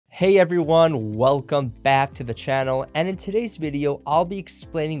Hey everyone, welcome back to the channel, and in today's video I'll be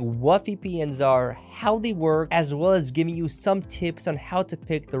explaining what VPNs are, how they work, as well as giving you some tips on how to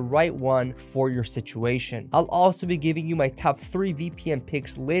pick the right one for your situation. I'll also be giving you my top 3 VPN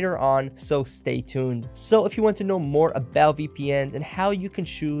picks later on, so stay tuned. So if you want to know more about VPNs and how you can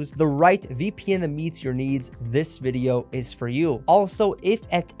choose the right VPN that meets your needs, this video is for you. Also, if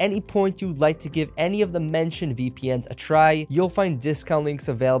at any point you'd like to give any of the mentioned VPNs a try, you'll find discount links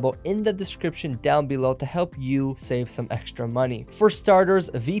available in the description down below to help you save some extra money. For starters,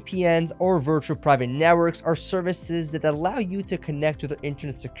 VPNs or virtual private networks are services that allow you to connect to the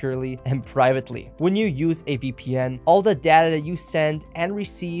internet securely and privately. When you use a VPN, all the data that you send and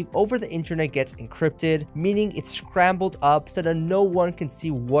receive over the internet gets encrypted, meaning it's scrambled up so that no one can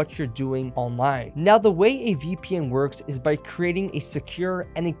see what you're doing online. Now, the way a VPN works is by creating a secure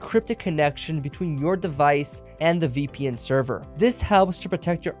and encrypted connection between your device and the VPN server. This helps to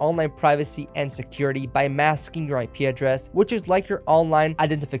protect your online privacy and security by masking your IP address, which is like your online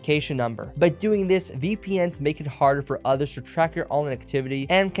identification number. By doing this, VPNs make it harder for others to track your online activity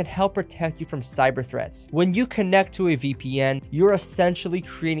and can help protect you from cyber threats. When you connect to a VPN, you're essentially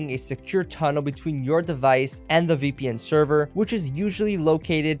creating a secure tunnel between your device and the VPN server, which is usually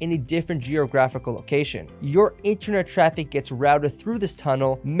located in a different geographical location. Your internet traffic gets routed through this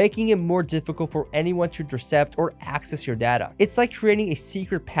tunnel, making it more difficult for anyone to intercept or access your data. It's like creating a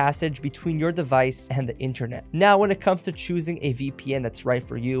secret passage between your device and the internet. Now, when it comes to choosing a VPN that's right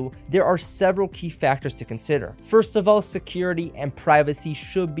for you, there are several key factors to consider. First of all, security and privacy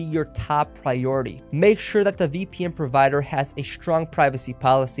should be your top priority. Make sure that the VPN provider has a strong privacy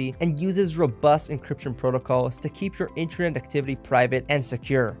policy and uses robust encryption protocols to keep your internet activity private and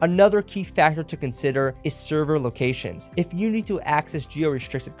secure. Another key factor to consider is server locations. If you need to access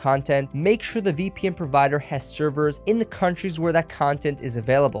geo-restricted content, make sure the VPN provider has servers in the countries where that content is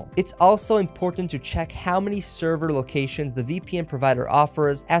available. It's also important to check how many server locations the VPN provider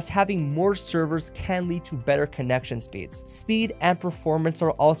offers, as having more servers can lead to better connection speeds. Speed and performance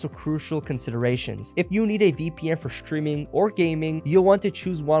are also crucial considerations. If you need a VPN for streaming or gaming, you'll want to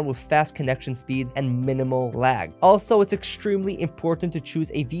choose one with fast connection speeds and minimal lag. Also, it's extremely important to choose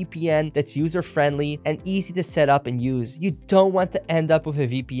a VPN that's user-friendly and easy to set up and use. You don't want to end up with a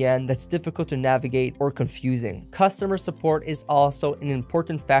VPN that's difficult to navigate or confusing. Customer support is also an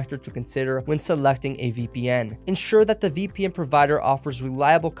important factor to consider when selecting a VPN. Ensure that the VPN provider offers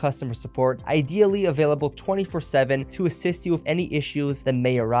reliable customer support, ideally available 24/7 to assist you with any issues that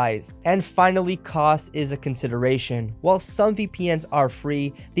may arise. And finally, cost is a consideration. While some VPNs are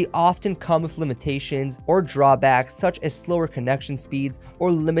free, they often come with limitations or drawbacks such as slower connection speeds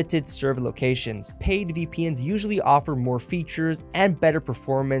or limited server locations. Paid VPNs usually offer more features and better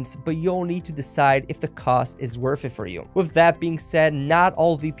performance, but you'll need to decide if the cost is worth it for you. With that being said, not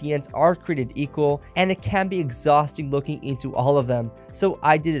all VPNs are created equal, and it can be exhausting looking into all of them, so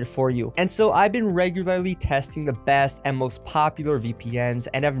I did it for you. And so I've been regularly testing the best and most popular VPNs,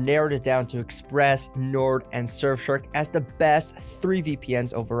 and I've narrowed it down to Express, Nord, and Surfshark as the best 3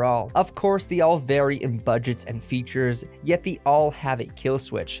 VPNs overall. Of course, they all vary in budgets and features, yet they all have a kill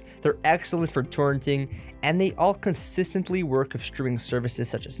switch. They're excellent for torrenting, and they all consistently work with streaming services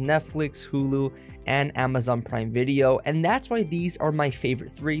such as Netflix, Hulu, and Amazon Prime Video, and that's why these are my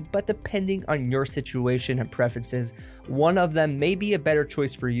favorite 3, but depending on your situation and preferences, one of them may be a better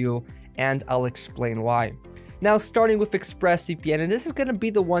choice for you, and I'll explain why. Now, starting with ExpressVPN, and this is going to be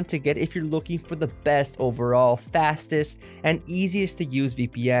the one to get if you're looking for the best overall, fastest, and easiest to use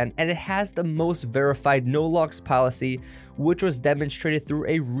VPN, and it has the most verified no logs policy, which was demonstrated through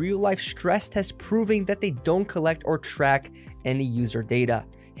a real-life stress test proving that they don't collect or track any user data.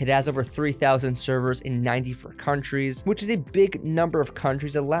 It has over 3,000 servers in 94 countries, which is a big number of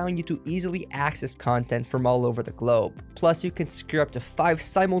countries, allowing you to easily access content from all over the globe. Plus, you can secure up to 5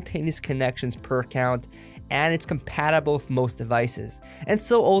 simultaneous connections per account, and it's compatible with most devices. And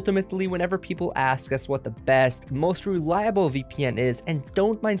so ultimately, whenever people ask us what the best, most reliable VPN is and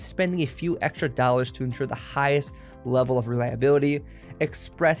don't mind spending a few extra dollars to ensure the highest level of reliability,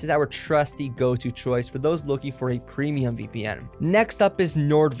 Express is our trusty go-to choice for those looking for a premium VPN. Next up is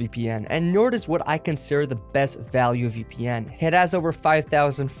NordVPN, and Nord is what I consider the best value VPN. It has over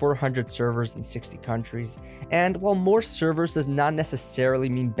 5,400 servers in 60 countries, and while more servers does not necessarily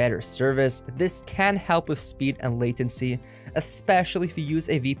mean better service, this can help with speed and latency, especially if you use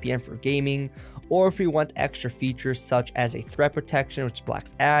a VPN for gaming or if you want extra features such as a threat protection which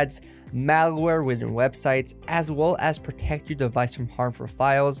blocks ads, malware within websites, as well as protect your device from harmful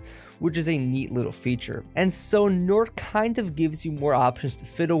files, which is a neat little feature. And so Nord kind of gives you more options to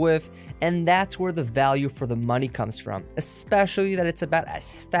fiddle with, and that's where the value for the money comes from, especially that it's about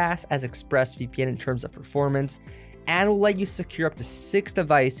as fast as ExpressVPN in terms of performance, and will let you secure up to 6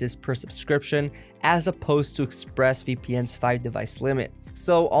 devices per subscription as opposed to ExpressVPN's 5 device limit.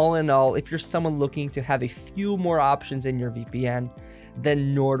 So all in all, if you're someone looking to have a few more options in your VPN,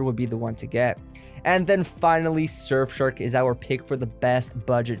 then Nord would be the one to get. And then finally, Surfshark is our pick for the best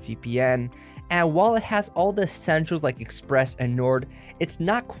budget VPN. And while it has all the essentials like Express and Nord, it's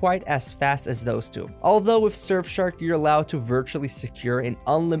not quite as fast as those two. Although with Surfshark, you're allowed to virtually secure an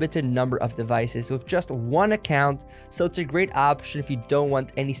unlimited number of devices with just one account, so it's a great option if you don't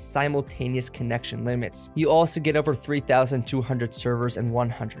want any simultaneous connection limits. You also get over 3,200 servers in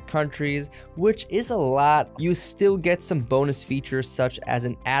 100 countries, which is a lot. You still get some bonus features such as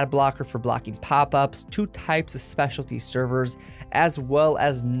an ad blocker for blocking pop-ups, 2 types of specialty servers, as well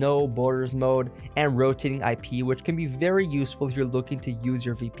as no borders mode and rotating IP, which can be very useful if you're looking to use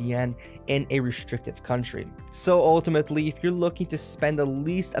your VPN in a restrictive country. So ultimately, if you're looking to spend the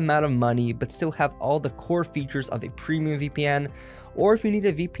least amount of money but still have all the core features of a premium VPN, or if you need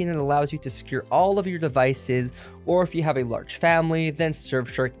a VPN that allows you to secure all of your devices, or if you have a large family, then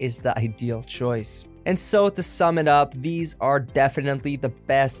Surfshark is the ideal choice. And so to sum it up, these are definitely the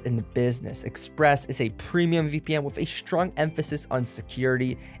best in the business. Express is a premium VPN with a strong emphasis on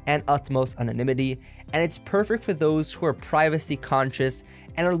security and utmost anonymity, and it's perfect for those who are privacy conscious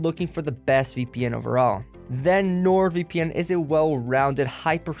and are looking for the best VPN overall. Then NordVPN is a well-rounded,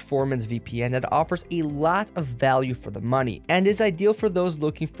 high-performance VPN that offers a lot of value for the money and is ideal for those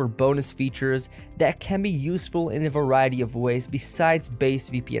looking for bonus features that can be useful in a variety of ways besides base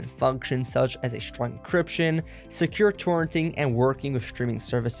VPN functions such as a strong encryption, secure torrenting, and working with streaming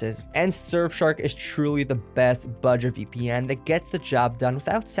services. And Surfshark is truly the best budget VPN that gets the job done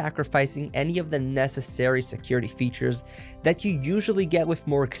without sacrificing any of the necessary security features that you usually get with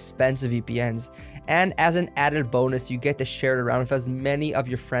more expensive VPNs. And as an added bonus, you get to share it around with as many of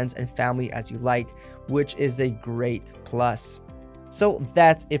your friends and family as you like, which is a great plus. So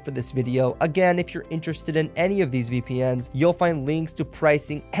that's it for this video. Again, if you're interested in any of these VPNs, you'll find links to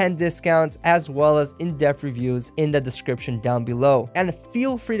pricing and discounts as well as in-depth reviews in the description down below. And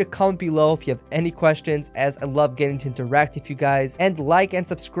feel free to comment below if you have any questions, as I love getting to interact with you guys. And like and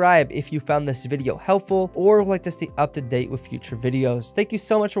subscribe if you found this video helpful or would like to stay up to date with future videos. Thank you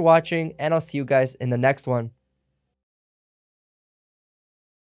so much for watching, and I'll see you guys in the next one.